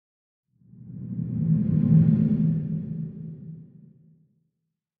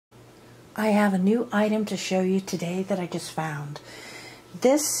I have a new item to show you today that I just found.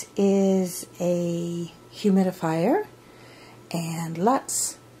 This is a humidifier, and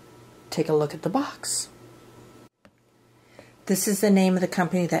let's take a look at the box. This is the name of the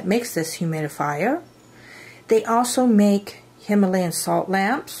company that makes this humidifier. They also make Himalayan salt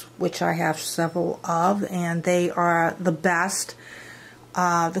lamps, which I have several of, and they are the best.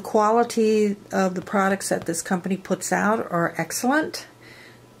 The quality of the products that this company puts out are excellent.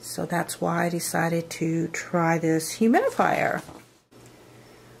 So that's why I decided to try this humidifier.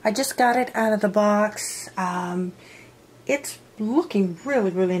 I just got it out of the box. It's looking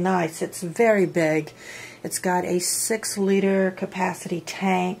really nice. It's very big. It's got a 6-liter capacity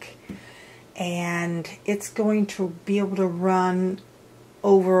tank, and it's going to be able to run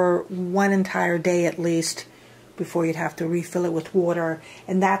over one entire day at least before you'd have to refill it with water,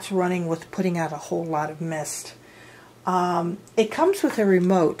 and that's running with putting out a whole lot of mist. It comes with a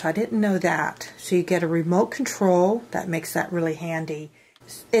remote. I didn't know that. So you get a remote control. That makes that really handy.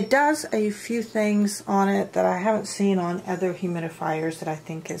 It does a few things on it that I haven't seen on other humidifiers that I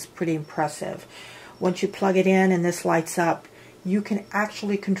think is pretty impressive. Once you plug it in and this lights up, you can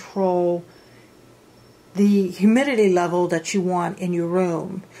actually control the humidity level that you want in your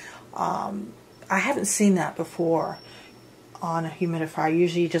room. I haven't seen that before on a humidifier.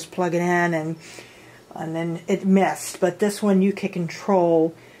 Usually you just plug it in and then it mists. But this one you can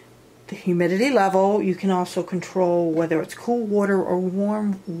control the humidity level. You can also control whether it's cool water or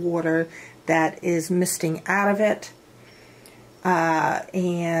warm water that is misting out of it.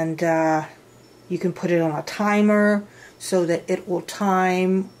 You can put it on a timer so that it will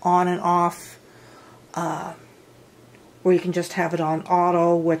time on and off. Or you can just have it on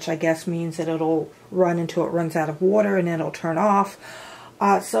auto, which I guess means that it'll run until it runs out of water and then it'll turn off.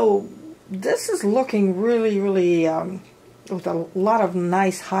 So this is looking really with a lot of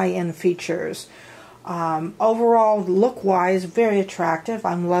nice high-end features. Overall, look-wise, very attractive.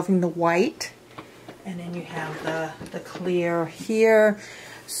 I'm loving the white. And then you have the clear here.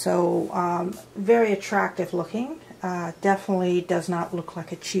 So very attractive looking. Definitely does not look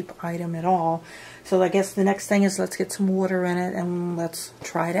like a cheap item at all. So I guess the next thing is let's get some water in it and let's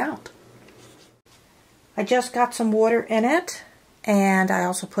try it out. I just got some water in it, and I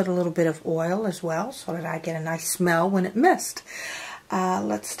also put a little bit of oil as well so that I get a nice smell when it mists.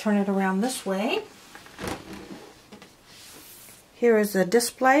 Let's turn it around this way. Here is the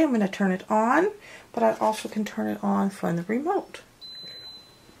display. I'm going to turn it on, but I also can turn it on from the remote.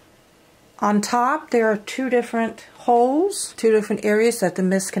 On top there are two different holes, two different areas that the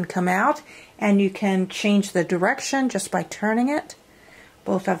mist can come out, and you can change the direction just by turning it.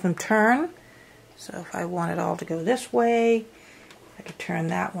 Both of them turn. So if I want it all to go this way, I could turn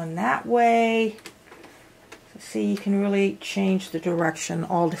that one that way. So see, you can really change the direction,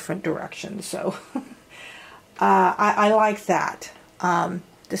 all different directions. So I like that.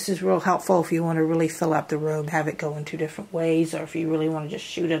 This is real helpful if you want to really fill up the room, have it go in two different ways, or if you really want to just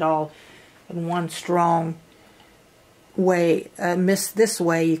shoot it all in one strong way, mist this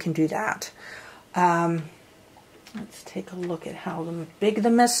way, you can do that. Let's take a look at how big the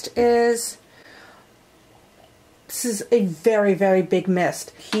mist is. This is a very big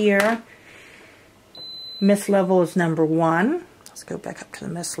mist. Here, mist level is number 1. Let's go back up to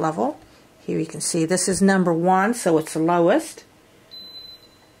the mist level. Here you can see this is number 1, so it's the lowest.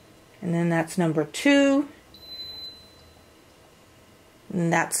 And then that's number 2.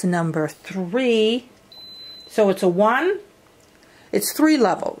 And that's number 3. So it's a 1. It's 3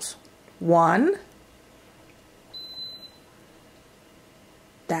 levels. 1.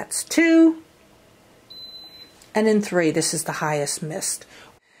 That's 2. And then 3. This is the highest mist.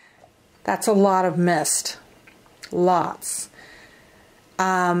 That's a lot of mist. Lots.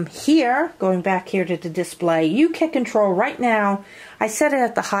 Here, going back here to the display, you can control right now. I set it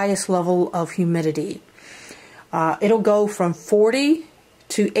at the highest level of humidity. It'll go from 40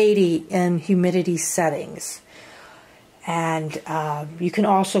 to 80 in humidity settings. And you can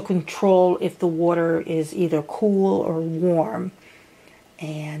also control if the water is either cool or warm.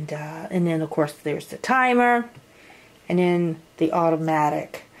 And then of course there's the timer, and then the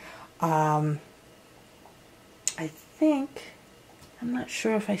automatic. I think, I'm not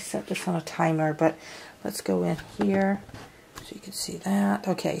sure if I set this on a timer, but let's go in here so you can see that.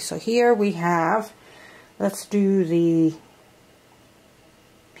 Okay, so here we have, let's do the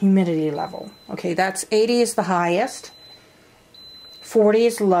humidity level. Okay, that's 80 is the highest, 40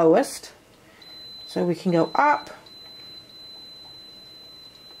 is lowest, so we can go up,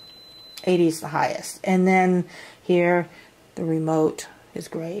 80 is the highest. And then here, the remote is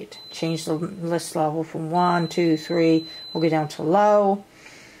great. Change the list level from 1, 2, 3. We'll go down to low.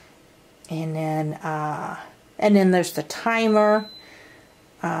 And then there's the timer.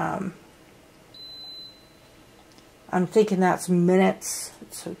 I'm thinking that's minutes,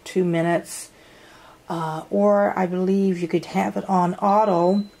 so 2 minutes. Or I believe you could have it on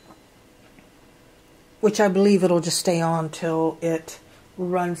auto, which I believe it'll just stay on till it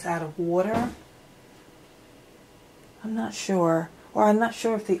runs out of water. I'm not sure. Or I'm not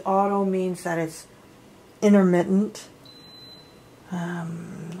sure if the auto means that it's intermittent.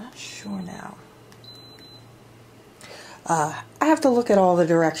 I'm not sure now. I have to look at all the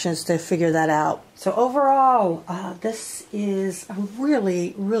directions to figure that out. So overall, this is a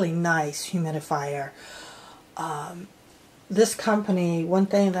really, really nice humidifier. This company, one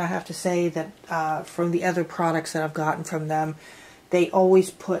thing that I have to say that from the other products that I've gotten from them, they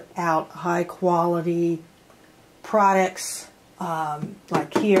always put out high quality products.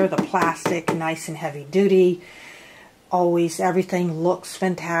 Like here, the plastic, nice and heavy duty. Always everything looks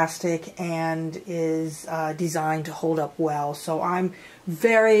fantastic and is designed to hold up well. So I'm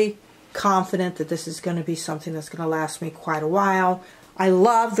very confident that this is going to be something that's going to last me quite a while. I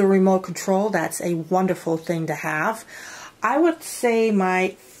love the remote control. That's a wonderful thing to have. I would say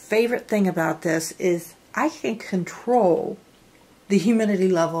my favorite thing about this is I can control the humidity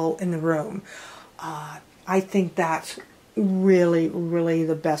level in the room. I think that's really, really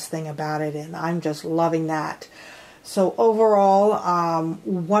the best thing about it, and I'm just loving that. So overall,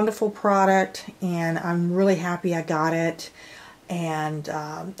 wonderful product, and I'm really happy I got it. And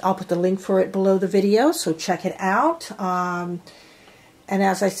I'll put the link for it below the video, so check it out. And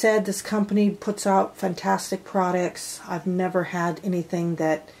as I said, this company puts out fantastic products. I've never had anything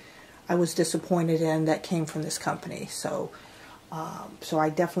that I was disappointed in that came from this company. So, so I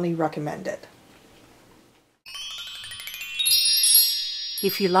definitely recommend it.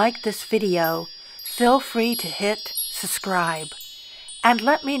 If you like this video, feel free to hit subscribe and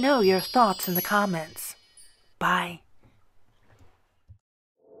let me know your thoughts in the comments. Bye.